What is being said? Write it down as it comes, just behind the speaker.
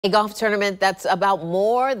A golf tournament that's about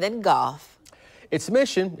more than golf. Its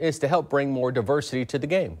mission is to help bring more diversity to the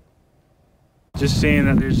game. Just seeing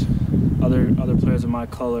that there's other players of my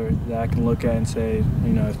color that I can look at and say, you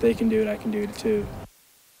know, if they can do it, I can do it too.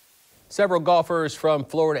 Several golfers from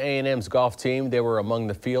Florida A&M's golf team, they were among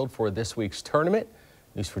the field for this week's tournament.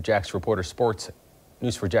 News4JAX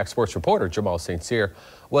Sports reporter Jamal St. Cyr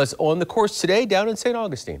was on the course today down in St.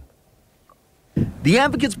 Augustine. The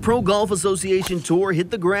Advocates Pro Golf Association Tour hit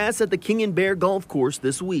the grass at the King and Bear Golf Course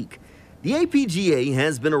this week. The APGA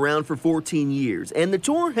has been around for 14 years, and the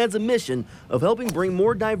tour has a mission of helping bring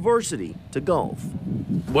more diversity to golf.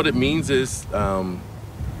 What it means is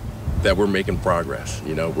that we're making progress.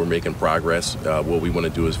 You know, we're making progress. What we want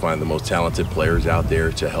to do is find the most talented players out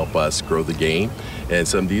there to help us grow the game. And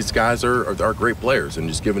some of these guys are great players, and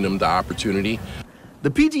just giving them the opportunity. The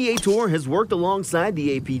PGA Tour has worked alongside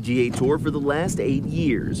the APGA Tour for the last 8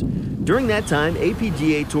 years. During that time,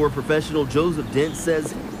 APGA Tour professional Joseph Dent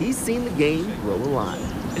says he's seen the game grow a lot.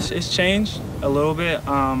 It's changed a little bit.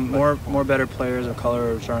 More better players of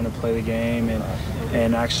color are trying to play the game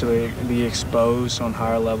and actually be exposed on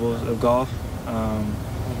higher levels of golf.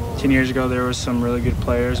 10 years ago, there were some really good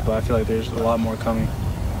players, but I feel like there's a lot more coming.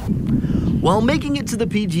 While making it to the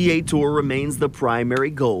PGA Tour remains the primary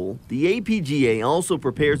goal, the APGA also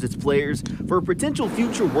prepares its players for a potential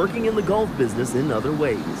future working in the golf business in other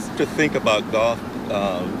ways. To think about golf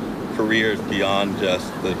careers beyond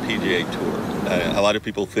just the PGA Tour. A lot of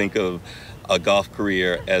people think of a golf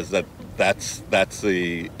career as that's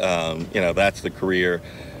the career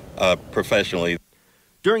professionally.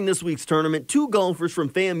 During this week's tournament, 2 golfers from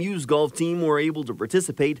FAMU's golf team were able to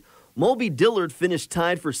participate. Mulby Dillard finished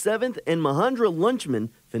tied for 7th, and Mahendra Lunchman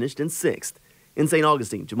finished in 6th. In St.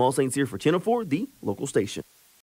 Augustine, Jamal St. Cyr for Channel 4, the local station.